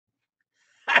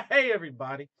Hey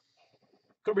everybody,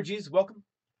 Cobra G's welcome.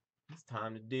 It's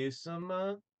time to do some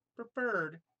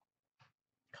preferred.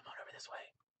 Come on over this way.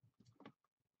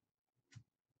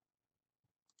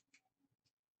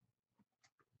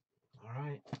 All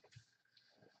right,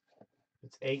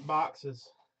 it's 8 boxes.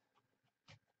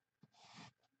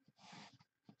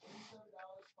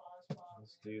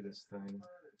 Let's do this thing.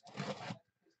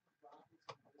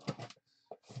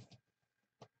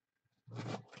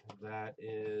 That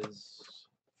is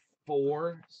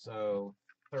 4, so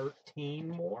 13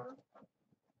 more.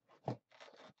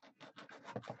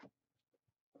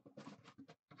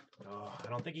 Oh, I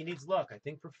don't think he needs luck. I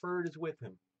think preferred is with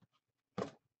him.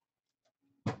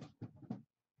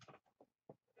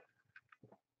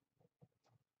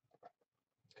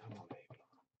 Come on, baby.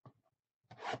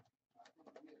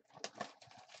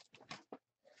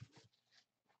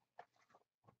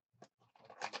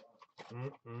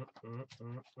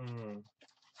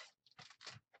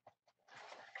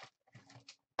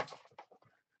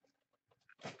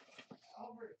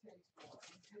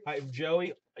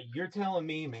 Joey, you're telling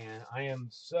me, man, I am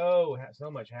so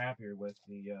much happier with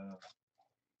the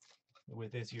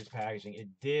with this year's packaging. It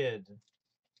did,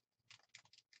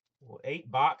 well, 8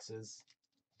 boxes.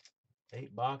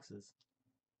 8 boxes.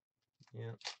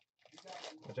 Yeah,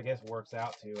 which I guess works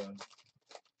out to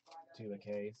a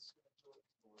case.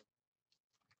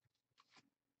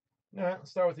 All right,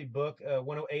 let's start with the book.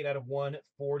 108 out of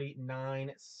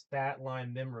 149. Stat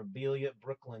line memorabilia.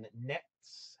 Brooklyn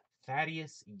Nets.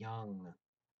 Thaddeus Young.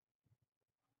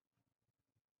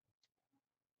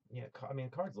 Yeah, I mean,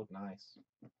 cards look nice.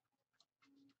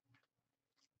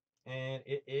 And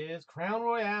it is Crown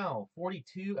Royale.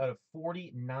 42 out of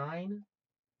 49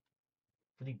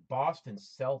 for the Boston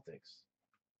Celtics.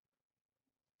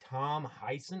 Tom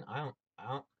Heisen. I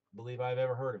don't believe I've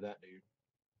ever heard of that dude.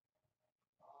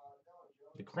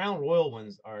 The Crown Royal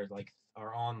ones are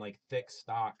on like thick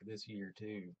stock this year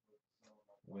too,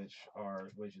 which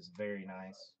is very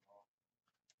nice.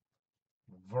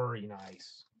 Very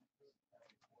nice.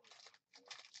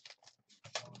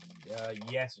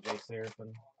 Yes, Jay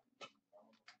Seraphin.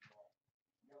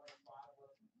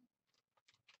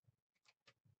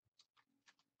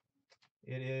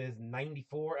 It is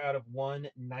 94 out of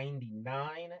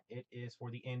 199. It is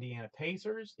for the Indiana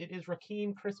Pacers. It is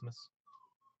Rakeem Christmas.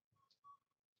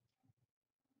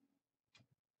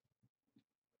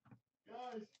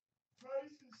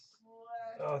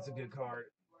 Oh, it's a good card.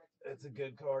 It's a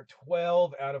good card.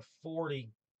 12 out of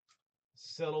 40.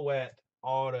 Silhouette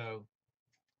auto.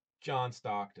 John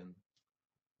Stockton.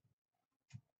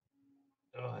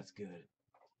 Oh, that's good.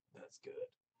 That's good.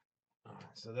 All right,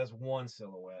 so that's one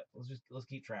silhouette. Let's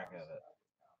keep track of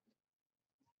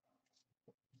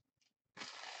it.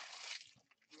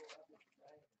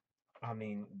 I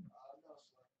mean,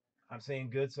 I'm saying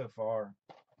good so far.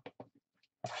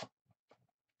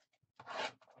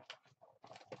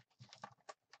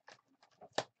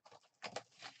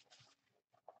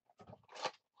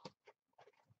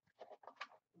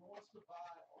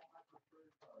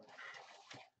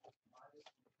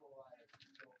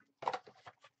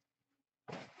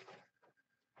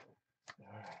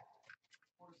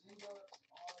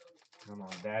 Come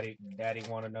on, Daddy. Daddy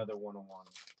want another one-on-one.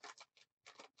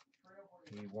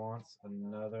 He wants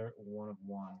another one of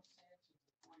one.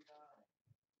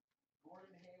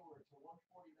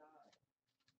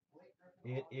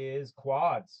 It is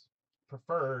quads.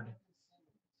 Preferred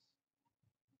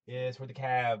is for the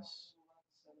Cavs.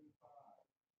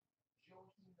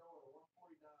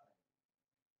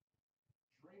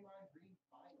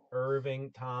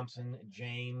 Irving, Thompson,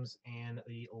 James, and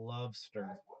the Lovester.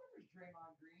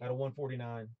 Out of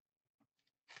 149.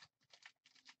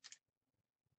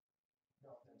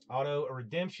 Auto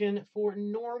redemption for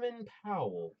Norman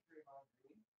Powell.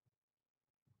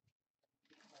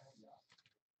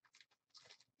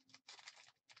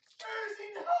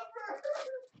 Jersey number!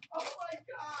 Oh my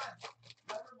God!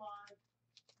 Never mind.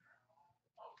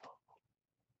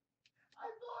 I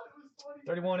thought it was 20.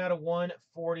 31 out of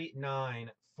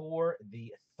 149 for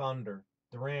the Thunder.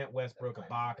 Durant, Westbrook,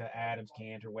 Ibaka, Adams,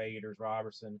 Cantor, Waiters,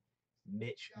 Robertson,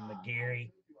 Mitch McGarry.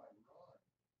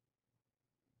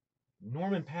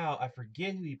 Norman Powell, I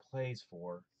forget who he plays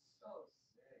for.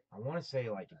 I want to say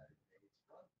like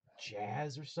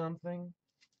Jazz or something.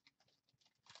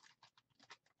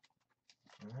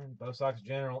 And Bo Sox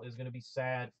General is going to be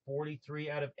sad. 43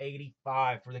 out of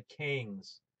 85 for the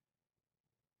Kings.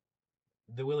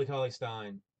 The Willie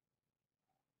Cauley-Stein.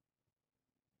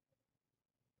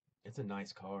 It's a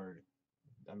nice card.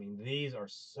 I mean, these are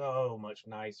so much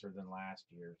nicer than last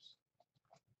year's.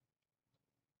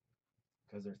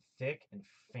 Because they're thick and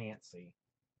fancy.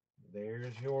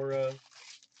 There's your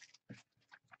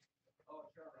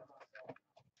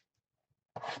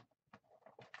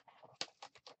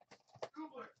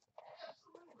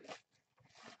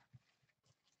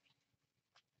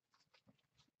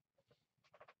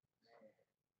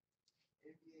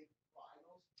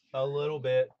a little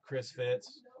bit, Chris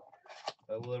Fitz.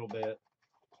 A little bit.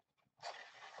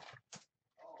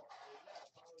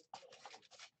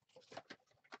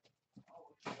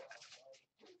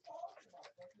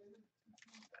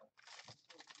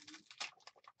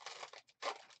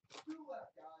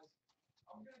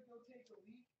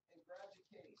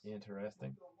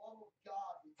 Interesting.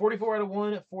 44 out of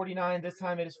 149. This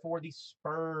time it is for the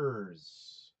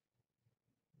Spurs.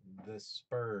 The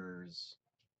Spurs.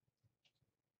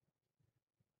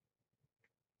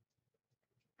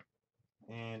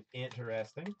 And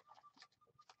interesting.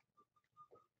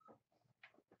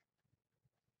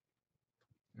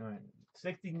 All right.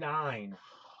 69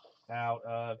 out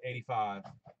of 85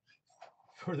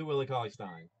 for the Willie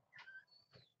Cauley-Stein.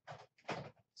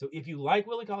 So if you like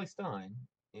Willie Cauley-Stein,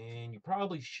 and you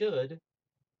probably should,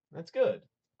 that's good.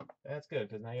 That's good,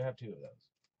 because now you have 2 of those.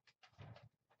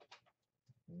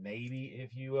 Maybe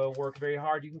if you work very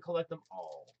hard, you can collect them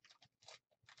all.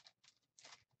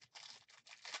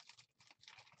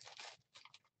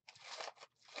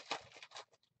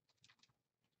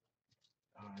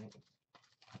 All right.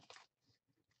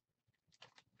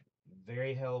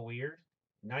 Very hell weird.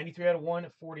 93 out of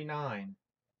 149.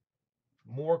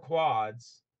 More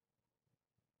quads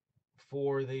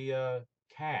for the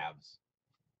Cavs.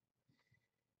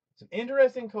 It's an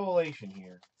interesting collation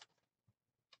here.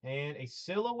 And a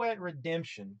silhouette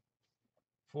redemption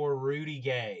for Rudy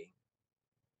Gay.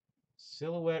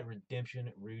 Silhouette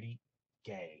redemption, Rudy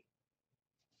Gay.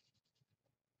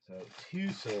 So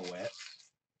 2 silhouettes.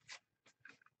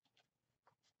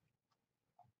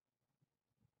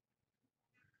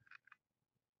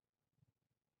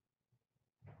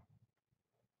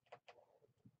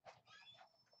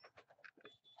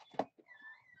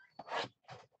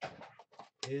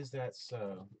 Is that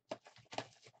so?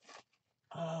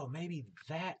 Oh, maybe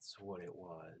that's what it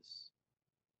was.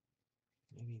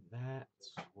 Maybe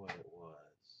that's what it was.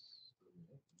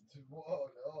 Whoa,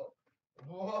 no.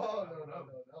 Whoa, no.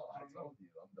 I told you,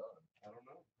 I'm done. I don't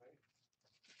know.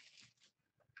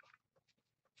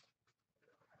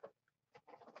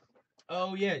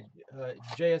 Oh yeah,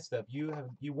 JS stuff. You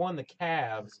won the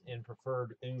Cavs in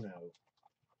preferred Uno.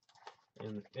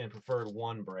 In preferred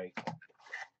 1 break.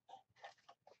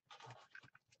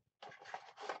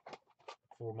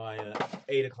 For my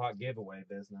 8 o'clock giveaway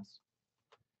business.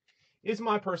 It's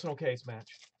my personal case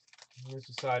match. I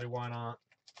just decided why not.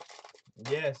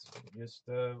 Yes, just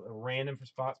a random for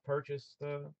spots purchased.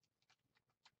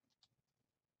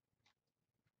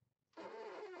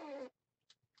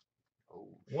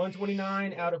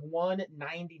 129 out of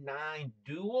 199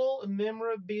 dual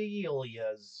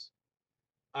memorabilias.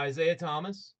 Isaiah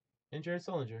Thomas and Jared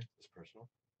Sullinger. It's personal.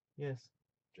 Yes.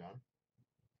 John?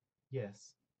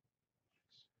 Yes.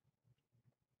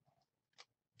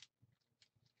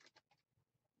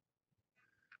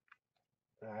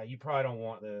 You probably don't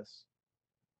want this.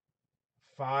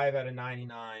 5 out of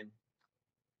 99.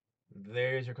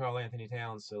 There's your Karl Anthony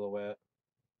Towns silhouette.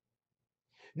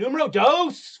 Numero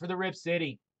dos for the Rip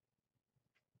City.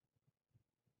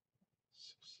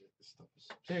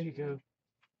 There you go.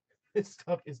 This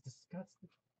stuff is disgusting.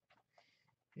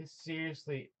 It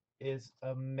seriously is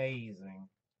amazing.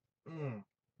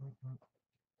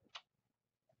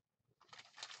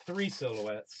 3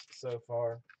 silhouettes so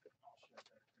far.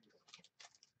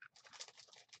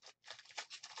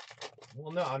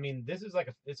 Well, no, I mean, this is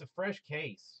like it's a fresh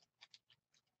case.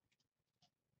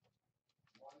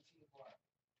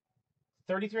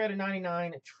 33 out of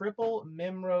 99, triple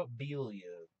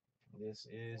memorabilia. This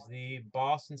is the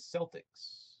Boston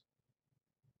Celtics.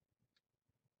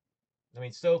 I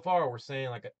mean, so far we're saying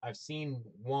like I've seen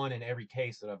 1 in every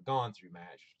case that I've gone through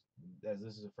matched. As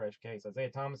this is a fresh case. Isaiah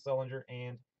Thomas, Sullinger,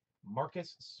 and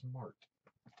Marcus Smart.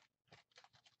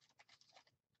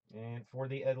 And for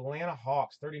the Atlanta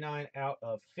Hawks, 39 out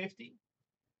of 50,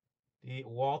 the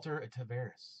Walter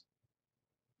Tavares.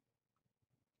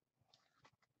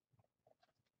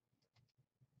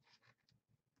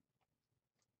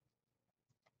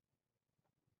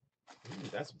 Ooh,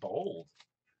 that's bold.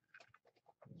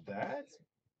 That's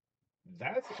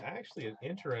actually an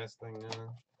interesting.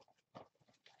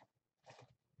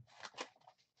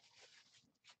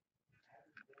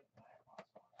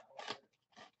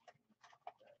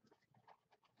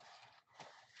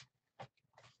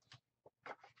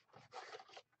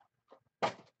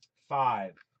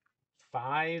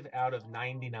 5 out of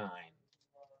 99.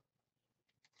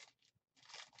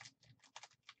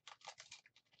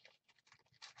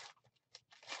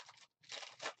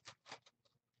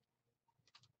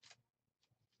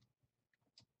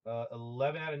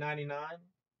 11 out of 99.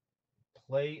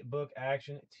 Playbook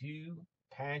action, 2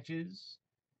 patches.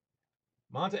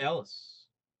 Monta Ellis.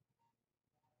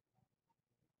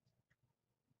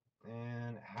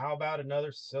 And how about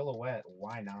another silhouette?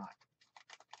 Why not?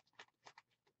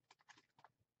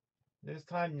 This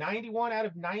time, 91 out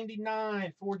of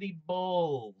 99 for the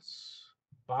Bulls.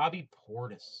 Bobby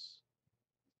Portis.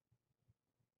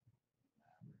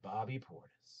 Bobby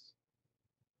Portis.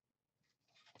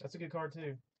 That's a good card,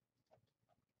 too.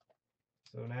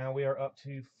 So now we are up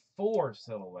to 4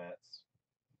 silhouettes.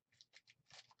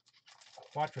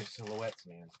 Quattro silhouettes,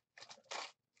 man.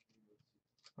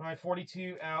 All right,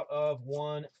 42 out of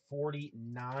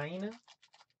 149.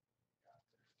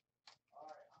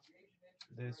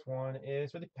 This one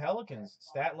is for the Pelicans.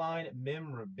 Stat line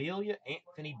memorabilia,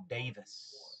 Anthony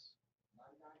Davis.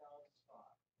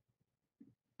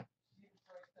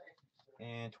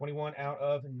 And 21 out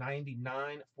of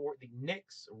 99 for the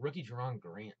Knicks. Rookie Jerron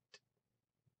Grant.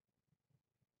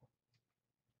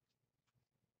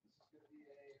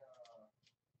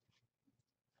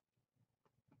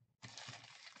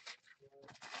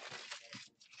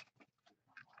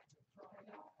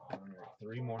 All right,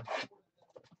 3 more.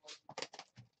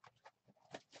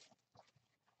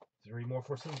 3 more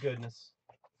for some goodness.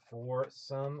 For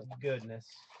some goodness.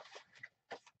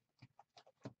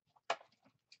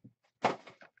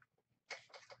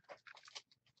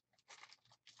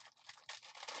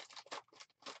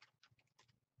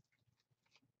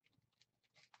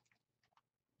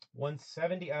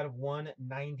 $170 out of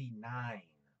 199.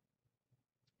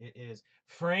 It is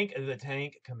Frank the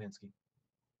Tank Kaminsky.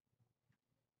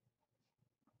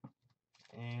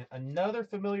 And another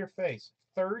familiar face.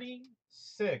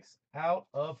 36 out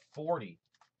of 40.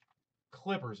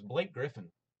 Clippers, Blake Griffin.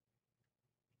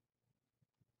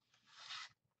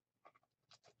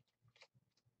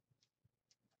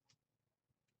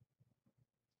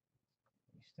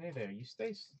 You stay there. You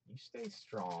stay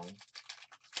strong.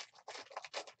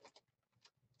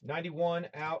 91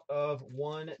 out of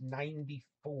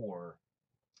 194.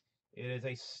 It is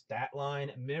a stat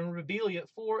line memorabilia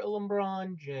for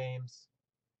LeBron James.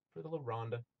 For the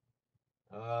LeBronda.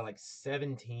 Like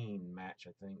 17 match,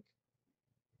 I think.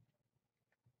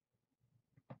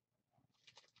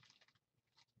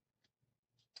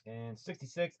 And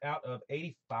 66 out of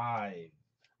 85.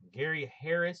 Gary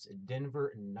Harris,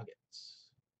 Denver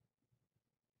Nuggets.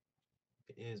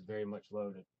 It is very much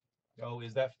loaded. Oh,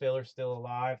 is that filler still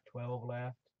alive? 12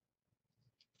 left.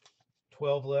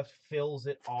 12 left fills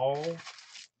it all.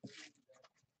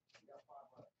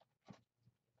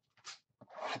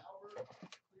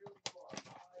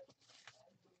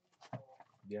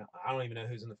 Yeah, I don't even know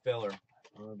who's in the filler.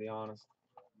 I'm going to be honest.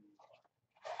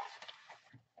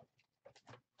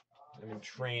 I'm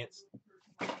entranced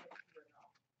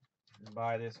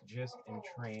by this. Just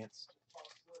entranced.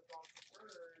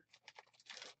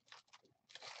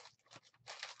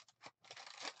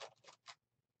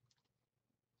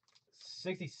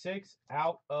 $66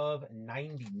 out of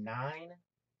 99.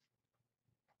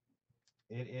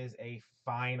 It is a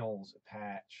finals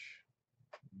patch.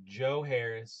 Joe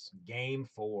Harris, game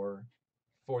 4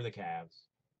 for the Cavs.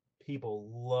 People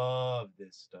love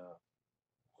this stuff.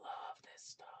 Love this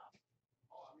stuff.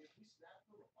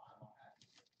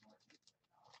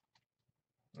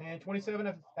 And 27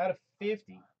 out of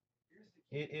 50.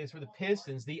 It is for the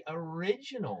Pistons, the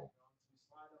original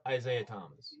Isaiah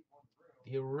Thomas.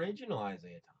 The original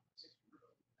Isaiah Thomas.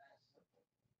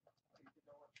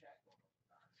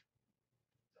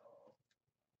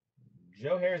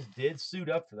 Joe Harris did suit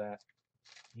up for that.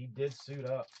 He did suit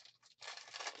up.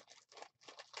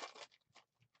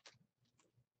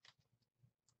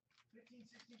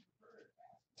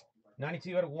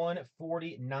 $92 out of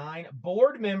 149.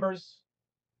 Board members.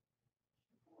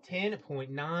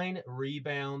 10.9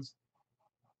 rebounds.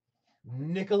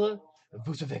 Nikola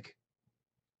Vucevic.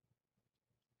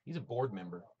 He's a board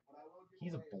member.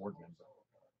 He's a board member.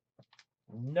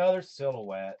 Another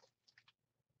silhouette.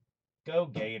 Go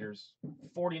Gators.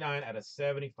 49 out of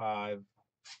 75.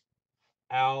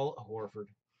 Al Horford.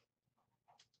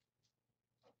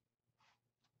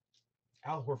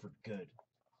 Al Horford, good.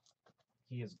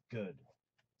 He is good.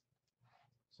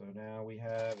 So now we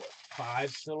have 5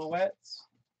 silhouettes.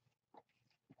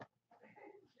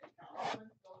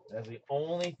 That's the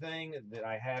only thing that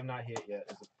I have not hit yet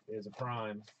is a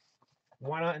prime.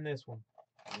 Why not in this one?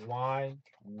 Why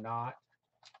not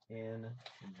in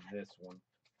this one?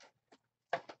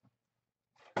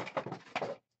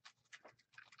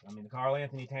 I mean, the Karl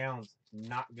Anthony Towns,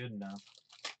 not good enough.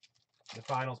 The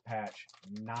finals patch,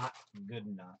 not good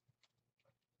enough.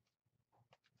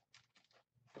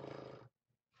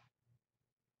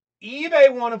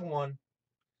 eBay 1 of 1.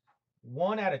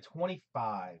 1 out of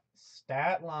 25.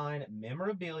 Stat line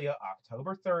memorabilia,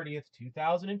 October 30th,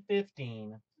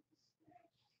 2015.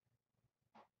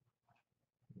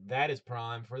 That is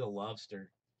prime for the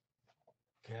Lovester.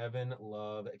 Kevin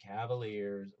Love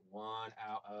Cavaliers. 1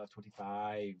 out of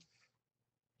 25.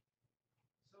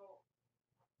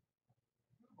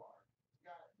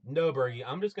 No, Bergie.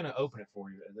 I'm just going to open it for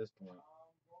you at this point.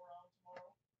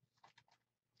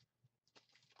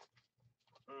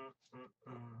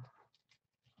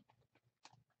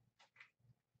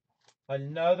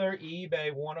 Another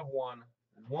eBay 1 of 1.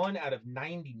 1 out of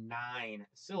 99.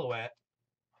 Silhouette.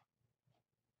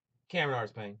 Cameron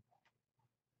Artis-Payne.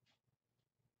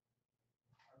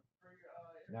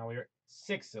 Now we're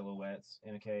 6 silhouettes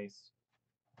in a case.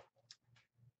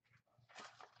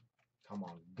 Come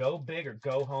on. Go big or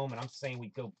go home. And I'm saying we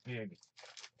go big.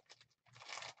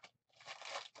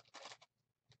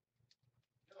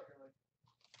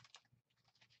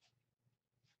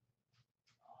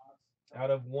 Out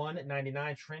of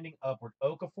 199, trending upward.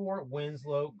 Okafor,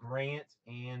 Winslow, Grant,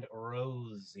 and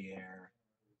Rozier.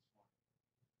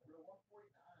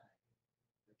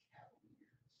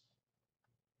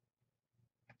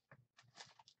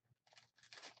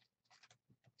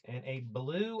 And a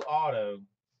blue auto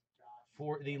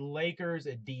for the Lakers,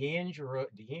 D'Angelo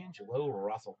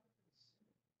Russell.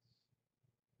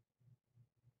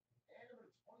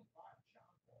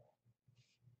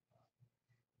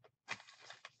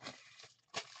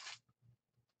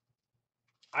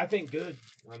 I think good.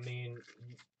 I mean,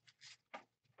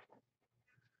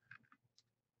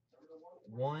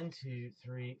 1, 2,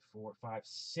 3, 4, 5,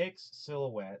 6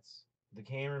 silhouettes. The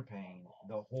Cameron Payne,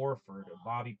 the Horford,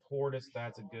 Bobby Portis,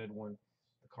 that's a good one.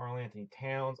 The Karl Anthony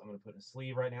Towns, I'm going to put in a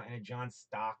sleeve right now, and a John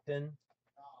Stockton.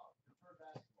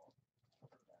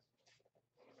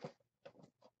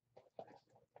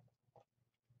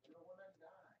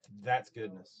 That's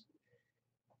goodness.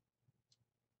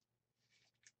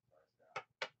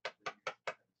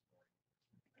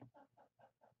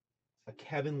 A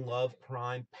Kevin Love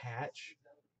prime patch.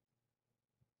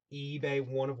 eBay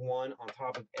 1 of 1 on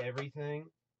top of everything.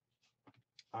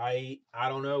 I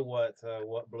don't know what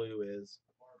blue is,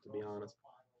 to be honest.